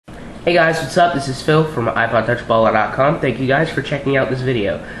Hey guys, what's up? This is Phil from iPodTouchballer.com. Thank you guys for checking out this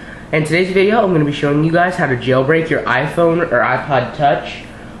video. In today's video, I'm going to be showing you guys how to jailbreak your iPhone or iPod Touch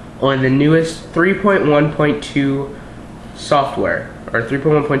on the newest 3.1.2 software, or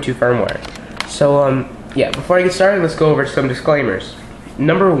 3.1.2 firmware. So, yeah, before I get started, let's go over some disclaimers.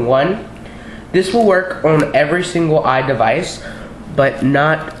 Number one, this will work on every single iDevice, but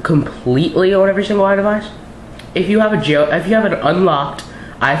not completely on every single iDevice. If you have an unlocked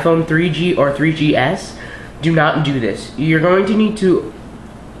iPhone 3G or 3GS, do not do this. You're going to need to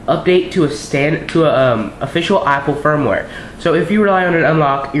update to official Apple firmware. So if you rely on an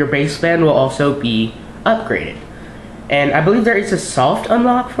unlock, your baseband will also be upgraded. And I believe there is a soft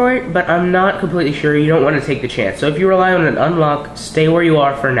unlock for it, but I'm not completely sure. You don't want to take the chance. So if you rely on an unlock, stay where you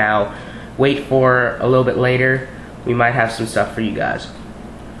are for now. Wait for a little bit later. We might have some stuff for you guys.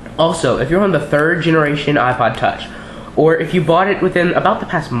 Also, if you're on the 3rd generation iPod Touch, or if you bought it within about the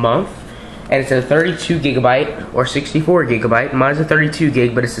past month, and it's a 32 gigabyte or 64 gigabyte, mine's a 32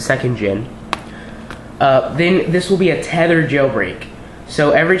 gig, but it's the 2nd gen, then this will be a tethered jailbreak.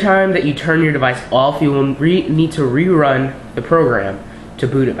 So every time that you turn your device off, you will need to rerun the program to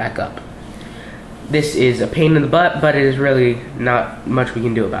boot it back up. This is a pain in the butt, but it is really not much we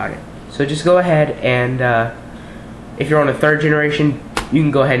can do about it. So just go ahead and, if you're on the 3rd generation, you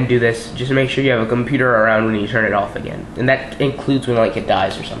can go ahead and do this. Just make sure you have a computer around when you turn it off again. And that includes when like it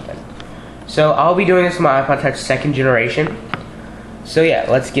dies or something. So I'll be doing this on my iPod Touch 2nd generation. So yeah,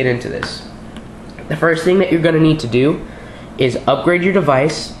 let's get into this. The first thing that you're going to need to do is upgrade your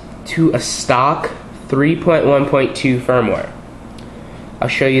device to a stock 3.1.2 firmware. I'll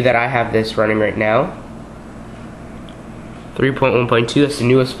show you that I have this running right now. 3.1.2, that's the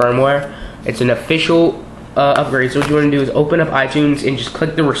newest firmware. It's an official upgrade. So what you want to do is open up iTunes and just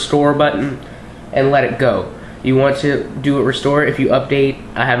click the restore button and let it go. You want to do a restore if you update.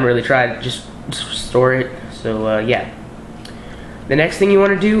 I haven't really tried, just restore it. So yeah. The next thing you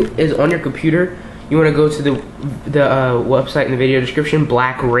want to do is on your computer, you want to go to the website in the video description,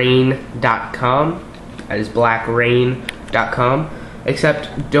 blackrain.com. That is blackrain.com.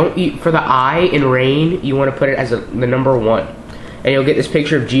 Except don't eat for the I in rain. You want to put it as the number 1. And you'll get this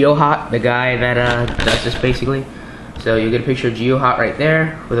picture of GeoHot, the guy that does this basically. So you'll get a picture of GeoHot right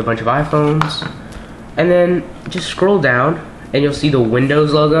there with a bunch of iPhones. And then just scroll down and you'll see the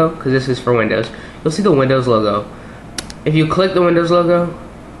Windows logo, because this is for Windows. You'll see the Windows logo. If you click the Windows logo,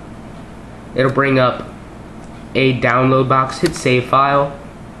 it'll bring up a download box. Hit save file.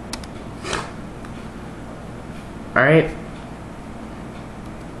 Alright.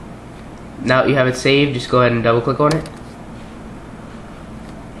 Now that you have it saved, just go ahead and double click on it.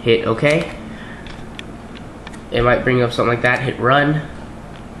 Hit OK. It might bring up something like that. Hit run.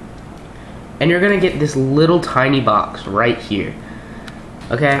 And you're going to get this little tiny box right here.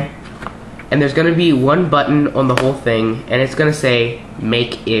 Okay? And there's going to be one button on the whole thing, and it's going to say,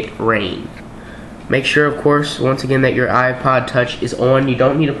 make it rain. Make sure, of course, once again, that your iPod Touch is on. You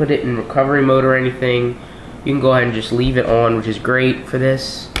don't need to put it in recovery mode or anything. You can go ahead and just leave it on, which is great for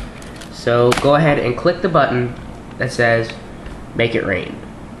this. So go ahead and click the button that says, make it rain,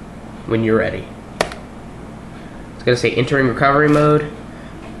 when you're ready. It's going to say entering recovery mode.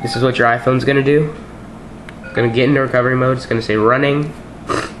 This is what your iPhone's going to do. It's going to get into recovery mode. It's going to say running.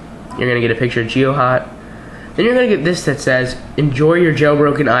 You're going to get a picture of GeoHot. Then you're going to get this that says, enjoy your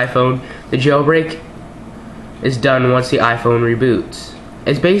jailbroken iPhone. The jailbreak is done once the iPhone reboots.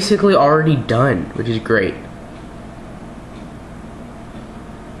 It's basically already done, which is great.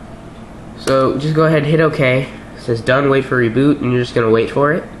 So just go ahead and hit OK. It says done, wait for reboot, and you're just going to wait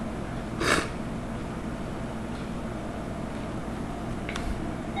for it.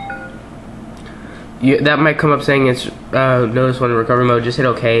 That might come up saying it's notice when in recovery mode. Just hit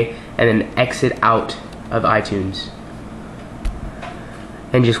OK and then exit out of iTunes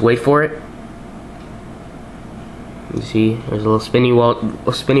and just wait for it. You see there's a little spinny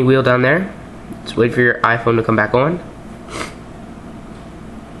wheel down there. Just wait for your iPhone to come back on.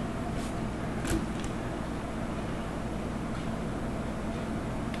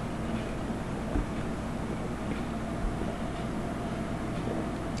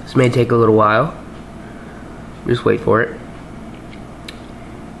 This may take a little while. Just wait for it.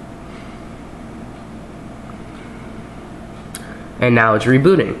 And now it's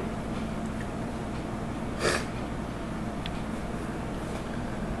rebooting.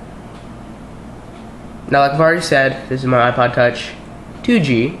 Now, like I've already said, this is my iPod Touch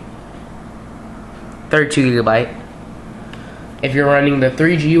 2G, 32 gigabyte. If you're running the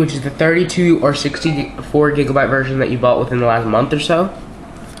 3G, which is the 32 or 64 gigabyte version that you bought within the last month or so,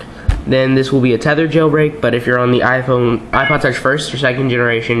 then this will be a tethered jailbreak. But if you're on the iPod Touch first or second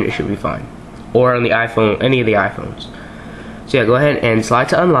generation, it should be fine. Or on the iPhone, any of the iPhones. So yeah, go ahead and slide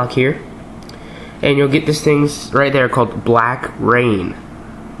to unlock here, and you'll get this thing right there called Black Rain.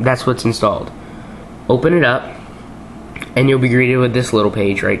 That's what's installed. Open it up, and you'll be greeted with this little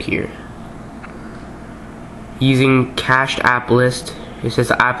page right here. Using cached app list, it says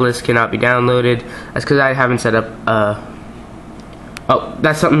the app list cannot be downloaded. That's because I haven't set up. Oh,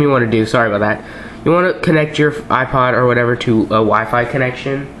 that's something you want to do. Sorry about that. You want to connect your iPod or whatever to a Wi-Fi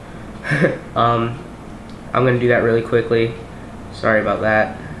connection. I'm gonna do that really quickly. Sorry about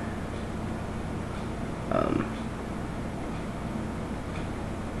that.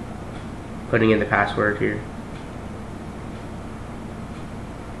 Putting in the password here.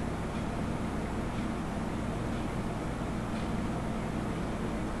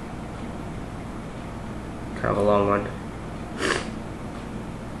 Kind of a long one.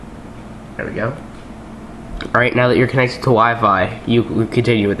 There we go. Alright, now that you're connected to Wi-Fi, you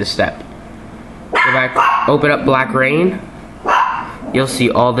continue with this step. Go back, open up Black Rain. You'll see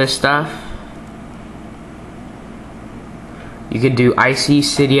all this stuff. You could do Icy,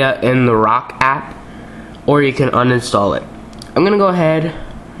 Cydia, and the Rock app, or you can uninstall it. I'm gonna go ahead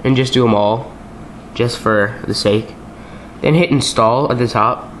and just do them all, just for the sake. Then hit install at the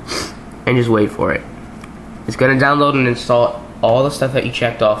top, and just wait for it. It's gonna download and install all the stuff that you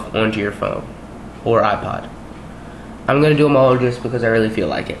checked off onto your phone or iPod. I'm gonna do them all just because I really feel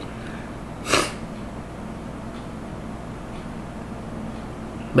like it.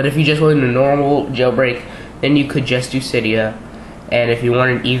 But if you just wanted a normal jailbreak, then you could just do Cydia, and if you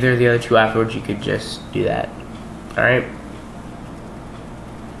wanted either of the other two afterwards, you could just do that. Alright?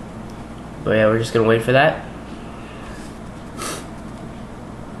 But yeah, we're just gonna wait for that.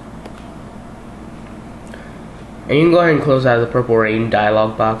 And you can go ahead and close out of the Purple Rain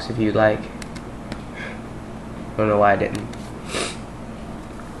dialog box if you'd like. Don't know why I didn't.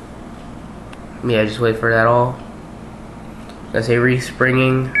 Yeah, just wait for that all. Let's say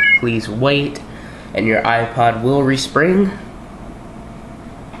respringing, please wait, and your iPod will respring.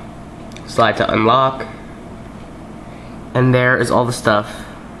 Slide to unlock, and there is all the stuff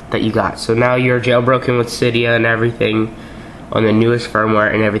that you got. So now you're jailbroken with Cydia and everything on the newest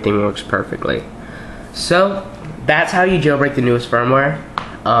firmware, and everything works perfectly. So that's how you jailbreak the newest firmware.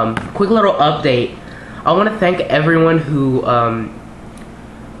 Quick little update. I want to thank everyone who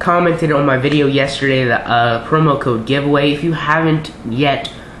commented on my video yesterday, the promo code giveaway. If you haven't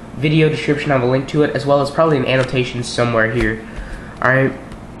yet, video description, I have a link to it, as well as probably an annotation somewhere here. Alright,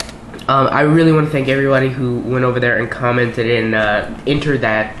 I really want to thank everybody who went over there and commented and entered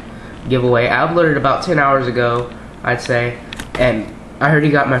that giveaway. I uploaded about 10 hours ago, I'd say, and I already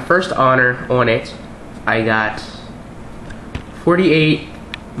got my first honor on it. I got 48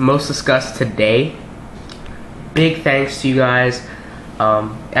 most discussed today. Big thanks to you guys.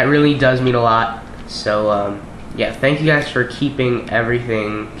 That really does mean a lot. So yeah, thank you guys for keeping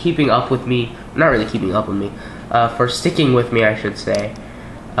up with me. Not really keeping up with me, for sticking with me, I should say.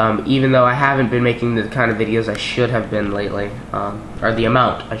 Even though I haven't been making the kind of videos I should have been lately, or the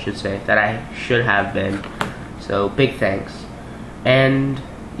amount, I should say, that I should have been. So big thanks. And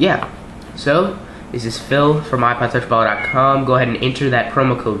yeah, so this is Phil from iPodTouchBall.com. Go ahead and enter that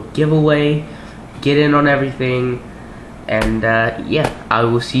promo code giveaway. Get in on everything. And yeah, I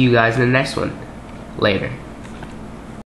will see you guys in the next one. Later.